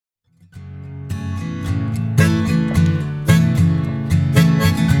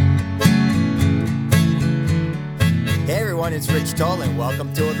everyone, it's Rich Tolan.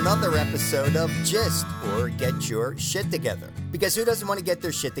 Welcome to another episode of Gist, or Get Your Shit Together. Because who doesn't want to get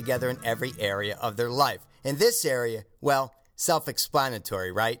their shit together in every area of their life? In this area, well,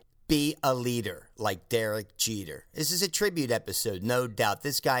 self-explanatory, right? Be a leader, like Derek Jeter. This is a tribute episode, no doubt.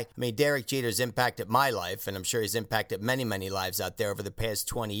 This guy, Derek Jeter's impacted my life, and I'm sure he's impacted many, many lives out there over the past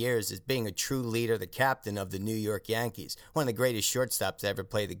 20 years as being a true leader, the captain of the New York Yankees. One of the greatest shortstops to ever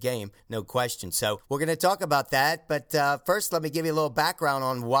play the game, no question. So we're going to talk about that, but first let me give you a little background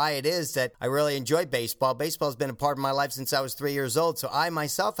on why it is that I really enjoy baseball. Baseball's been a part of my life since I was 3 years old, so I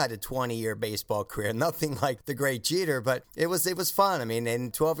myself had a 20-year baseball career. Nothing like the great Jeter, but it was fun.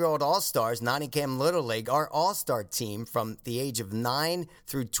 In 12-year-old All-Stars, Nottingham Little League, our All-Star team from the age of 9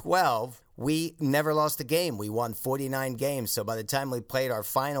 through 12, we never lost a game. We won 49 games. So by the time we played our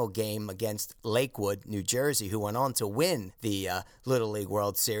final game against Lakewood, New Jersey, who went on to win the Little League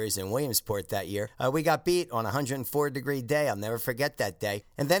World Series in Williamsport that year, we got beat on a 104-degree day. I'll never forget that day.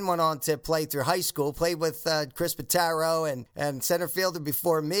 And then went on to play through high school, played with Chris Pataro, and center fielder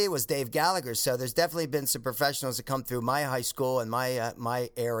before me was Dave Gallagher. So there's definitely been some professionals that come through my high school and my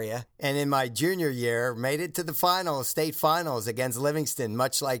area. And in my junior year, made it to the finals, state finals against Livingston,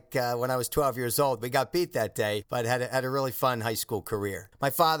 much like when I was 12 years old. We got beat that day, but had a really fun high school career. My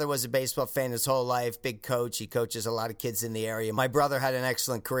father was a baseball fan his whole life, big coach. He coaches a lot of kids in the area. My brother had an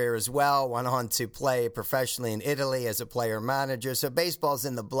excellent career as well, went on to play professionally in Italy as a player-manager. So baseball's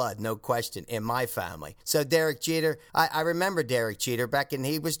in the blood, no question, in my family. So Derek Jeter, I remember Derek Jeter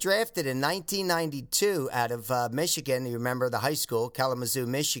he was drafted in 1992 out of Michigan. You remember the high school, Kalamazoo,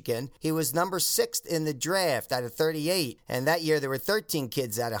 Michigan. He was number 6th in the draft out of 38. And that year there were 13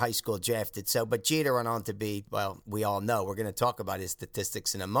 kids out of high school drafted. But Jeter went on to be, well, we all know. We're going to talk about his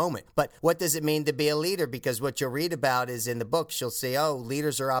statistics in a moment. But what does it mean to be a leader? Because what you'll read about is in the books, you'll see,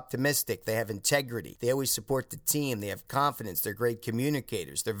 leaders are optimistic. They have integrity. They always support the team. They have confidence. They're great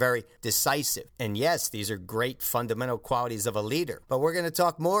communicators. They're very decisive. And yes, these are great fundamental qualities of a leader. But we're going to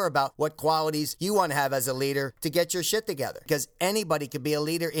talk more about what qualities you want to have as a leader to get your shit together. Because anybody could be a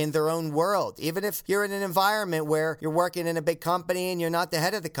leader in their own world. Even if you're in an environment where you're working in a big company and you're not the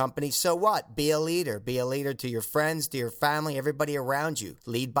head of the company, so what? Be a leader. Be a leader to your friends, to your family, everybody around you.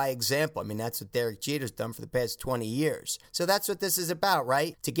 Lead by example. That's what Derek Jeter's done for the past 20 years. So that's what this is about,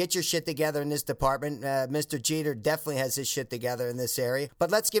 right? To get your shit together in this department. Mr. Jeter definitely has his shit together in this area.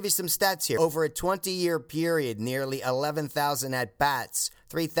 But let's give you some stats here. Over a 20-year period, nearly 11,000 at-bats,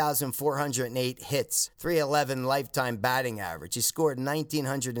 3,408 hits, 311 lifetime batting average. He scored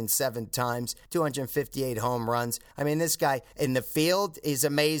 1,907 times, 258 home runs. This guy in the field is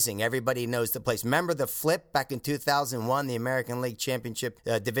amazing. Everybody knows the place. Remember the flip back in 2001, the American League Championship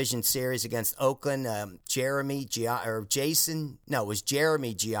Division Series against Oakland? Jeremy Giambi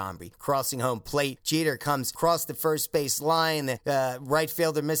crossing home plate. Jeter comes across the first base line. The right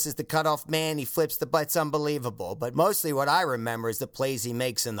fielder misses the cutoff man. He flips the butt. It's unbelievable. But mostly what I remember is the plays he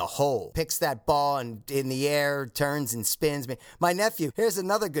makes in the hole. Picks that ball and in the air, turns and spins. My nephew, here's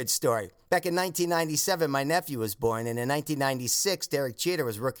another good story. Back in 1997, my nephew was born, and in 1996, Derek Jeter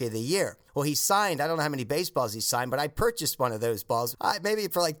was Rookie of the Year. Well, he signed, I don't know how many baseballs he signed, but I purchased one of those balls, maybe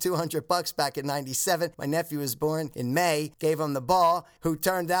for like $200 back in 97. My nephew was born in May, gave him the ball, who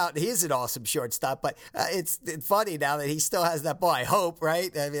turned out, he's an awesome shortstop, but it's funny now that he still has that ball, I hope,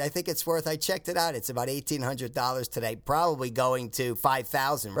 right? I think it's worth, I checked it out, it's about $1,800 today, probably going to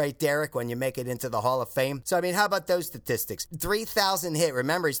 $5,000, right, Derek, when you make it into the Hall of Fame? So, how about those statistics? 3,000 hit,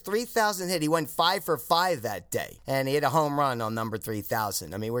 remember, he's 3,000 hit, he went 5 for 5 that day, and he hit a home run on number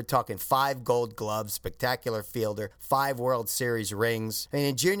 3,000. We're talking 5 Gold Gloves, spectacular fielder, 5 World Series rings.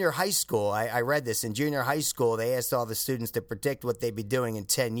 In junior high school, I read this, in junior high school, they asked all the students to predict what they'd be doing in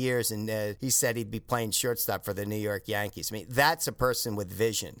 10 years, and he said he'd be playing shortstop for the New York Yankees. That's a person with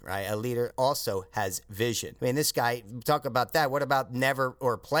vision, right? A leader also has vision. This guy, talk about that. What about never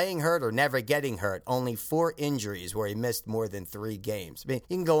or playing hurt or never getting hurt? Only 4 injuries where he missed more than 3 games. You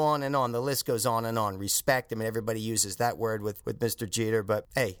can go on and on. The list goes on and on. Respect, everybody uses that word with Mr. Jeter, but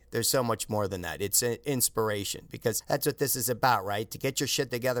hey, there's so much more than that. It's an inspiration, because that's what this is about, right? To get your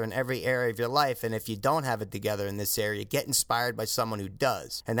shit together in every area of your life, and if you don't have it together in this area, get inspired by someone who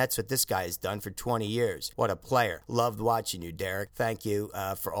does, and that's what this guy has done for 20 years. What a player. Loved watching you, Derek. Thank you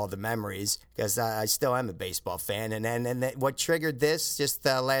for all the memories, because I still am a baseball fan, and what triggered this, just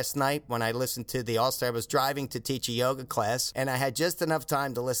last night when I listened to the All-Star, I was driving to teach a yoga class, and I had just enough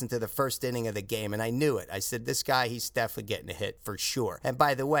time to listen to the first inning of the game, and I knew it. I said, this guy, he's definitely getting a hit for sure. And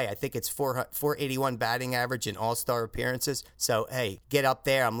by the way, I think it's 481 batting average in all-star appearances. So, hey, get up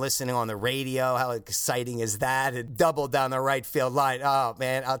there. I'm listening on the radio. How exciting is that? And double down the right field line. Oh,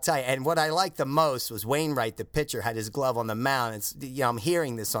 man, I'll tell you. And what I liked the most was Wainwright, the pitcher, had his glove on the mound. It's, I'm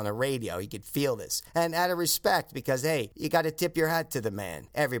hearing this on the radio. You could feel this. And out of respect, because, hey, you got to tip your hat to the man.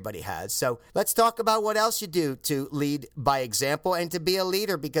 Everybody has. So let's talk about what else you do to lead by example and to be a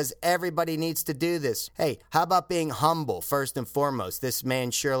leader, because everybody needs to do this. Hey, how about being humble first and foremost? This man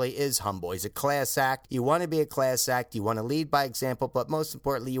surely is humble. He's a class act. You want to be a class act. You want to lead by example, but most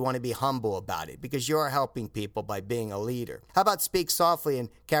importantly, you want to be humble about it because you're helping people by being a leader. How about speak softly and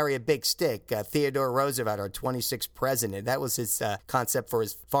carry a big stick? Theodore Roosevelt, our 26th president, that was his concept for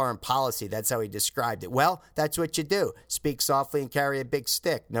his foreign policy. That's how he described it. Well, that's what you do. Speak softly and carry a big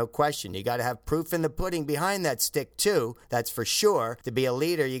stick. No question. You got to have proof in the pudding behind that stick too. That's for sure. To be a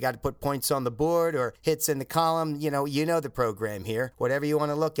leader, you got to put points on the board or hits in the column. You know the program here. Whatever you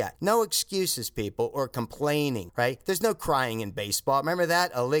want to look at. No excuses, people, or complaining, right? There's no crying in baseball. Remember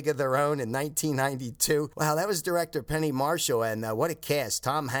that? A League of Their Own in 1992? Wow, that was director Penny Marshall, and what a cast.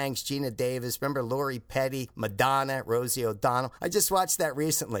 Tom Hanks, Gina Davis, remember Lori Petty, Madonna, Rosie O'Donnell. I just watched that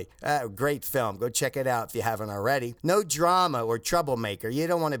recently. Great film. Go check it out if you haven't already. No drama or troublemaker. You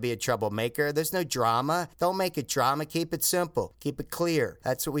don't want to be a troublemaker. There's no drama. Don't make it drama. Keep it simple. Keep it clear.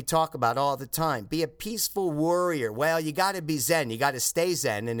 That's what we talk about all the time. Be a peaceful warrior. Well, you got to be zen. You got to stay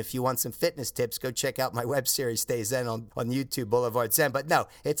zen. And if you want some fitness tips, go check out my web series, Stay Zen, on YouTube, Boulevard Zen. But no,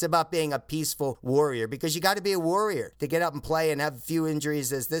 it's about being a peaceful warrior, because you got to be a warrior to get up and play and have a few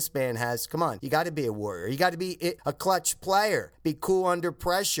injuries as this man has. Come on, you got to be a warrior. You got to be a clutch player. Be cool under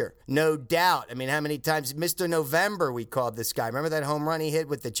pressure. No doubt. I mean, how many times Mr. November we called this guy? Remember that home run he hit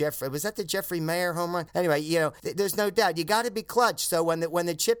with was that the Jeffrey Mayer home run? Anyway, there's no doubt. You got to be clutch. So when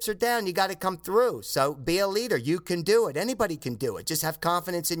the chips are down, you got to come through. So be a leader. You can do it. Anybody can do it. Just have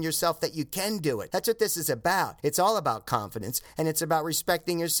confidence in yourself that you can do it. That's what this is about. It's all about confidence, and it's about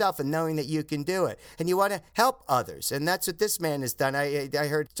respecting yourself and knowing that you can do it. And you want to help others, and that's what this man has done. I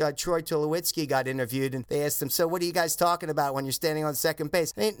heard Troy Tulowitzki got interviewed, and they asked him, so what are you guys talking about when you're standing on second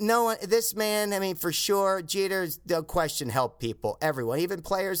base? I mean, no one, this man, I mean, for sure, Jeter's, no question, help people, everyone, even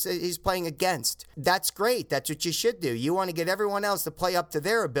players he's playing against. That's great. That's what you should do. You want to get everyone else to play up to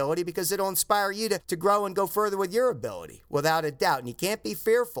their ability, because it'll inspire you to grow and go further with your ability, without a doubt. And you can't be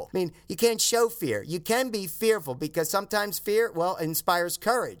fearful. I mean, you can't show fear. You can be fearful, because sometimes fear, well, inspires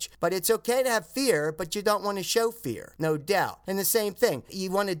courage. But it's okay to have fear, but you don't want to show fear, no doubt. And the same thing,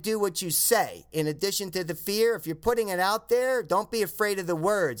 you want to do what you say. In addition to the fear, if you're putting it out there, don't be afraid of the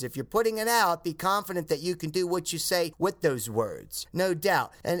words. If you're putting it out, be confident that you can do what you say with those words, no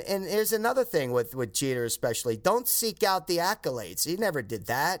doubt. And here's another thing with Jeter especially. Don't seek out the accolades. He never did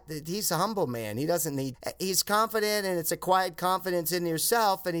that. He's a humble man. He's confident, and it's a quiet confidence in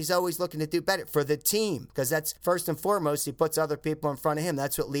yourself, and he's always looking to do better for the team, because that's first and foremost, he puts other people in front of him.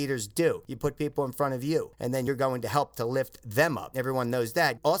 That's what leaders do. You put people in front of you, and then you're going to help to lift them up. Everyone knows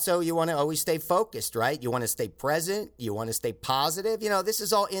that. Also, you want to always stay focused, right? You want to stay present. You want to stay positive. This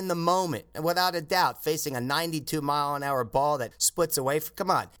is all in the moment, and without a doubt, facing a 92-mile-an-hour ball that splits away.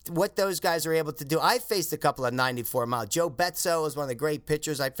 Come on, what those guys are able to do. I faced a couple of 94-mile. Joe Betzo was one of the great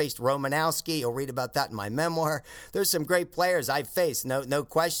pitchers. I faced Romanowski. You'll read about that in my memoir. There's some great players I faced, no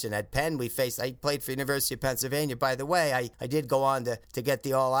question. At Penn, I played for University of Pennsylvania. By the way, I did go on to get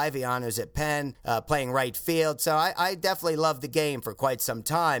the All-Ivy honors at Penn, playing right field. So I definitely loved the game for quite some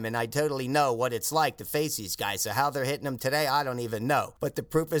time, and I totally know what it's like to face these guys. So how they're hitting them today, I don't even know. But the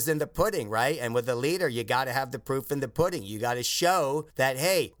proof is in the pudding, right? And with a leader, you got to have the proof in the pudding. You got to show that,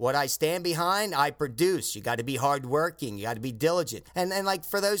 hey, what I stand behind, I produce. You got to be hardworking. You got to be diligent. And like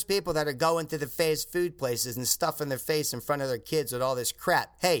for those people that are going to the fast food places and stuffing their face in front of their kids with all this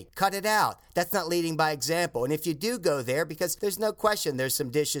crap, hey, cut it out. That's not leading by example. And if you do go there, because there's no question there's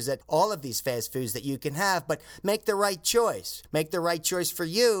some dishes at all of these fast foods that you can have, but make the right choice. Make the right choice for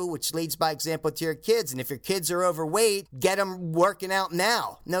you, which leads by example to your kids. And if your kids are overweight, get them working out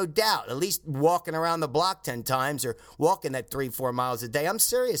now. No doubt. At least walking around the block 10 times or walking that 3-4 miles a day. I'm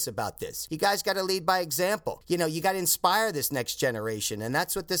serious about this. You guys got to lead by example. You got to inspire this next generation. And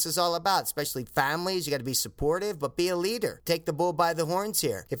that's what this is all about, especially families. You got to be supportive, but be a leader. Take the bull by the horns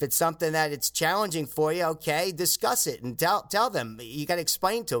here. If it's something that it's challenging for you, okay, discuss it and tell them. You got to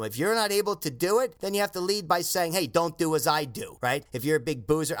explain to them. If you're not able to do it, then you have to lead by saying, hey, don't do as I do, right? If you're a big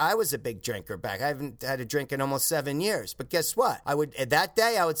boozer, I was a big drinker back. I haven't had a drink in almost 7 years. But guess what? That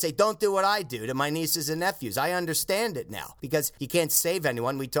day I would say, don't do what I do to my nieces and nephews. I understand it now, because you can't save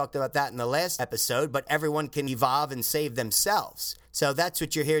anyone. We talked about that in the last episode, but everyone can evolve and save themselves. So that's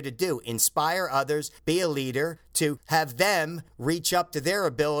what you're here to do. Inspire others, be a leader, to have them reach up to their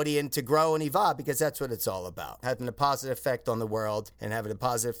ability and to grow and evolve, because that's what it's all about. Having a positive effect on the world and having a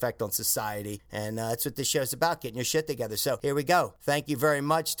positive effect on society. And that's what this show's about, getting your shit together. So here we go. Thank you very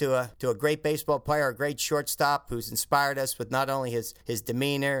much to a great baseball player, a great shortstop who's inspired us with not only his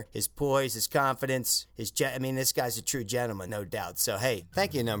demeanor, his poise, his confidence, this guy's a true gentleman, no doubt. So, hey,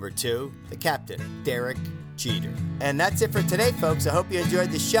 thank you, number 2, the captain, Derek Jeter. And that's it for today, folks. I hope you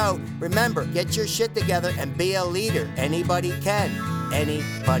enjoyed the show. Remember, get your shit together and be a leader. Anybody can.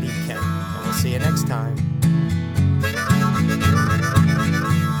 Anybody can. And we'll see you next time.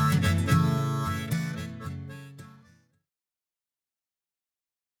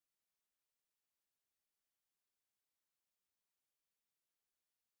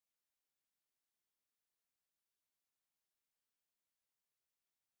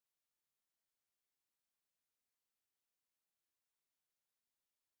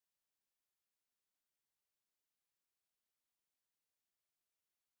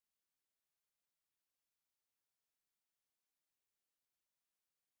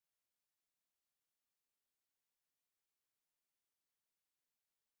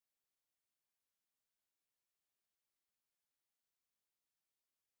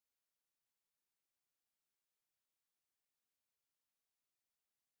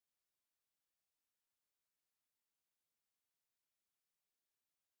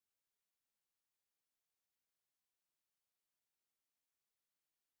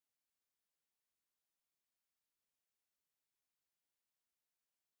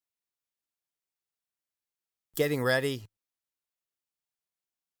 Getting ready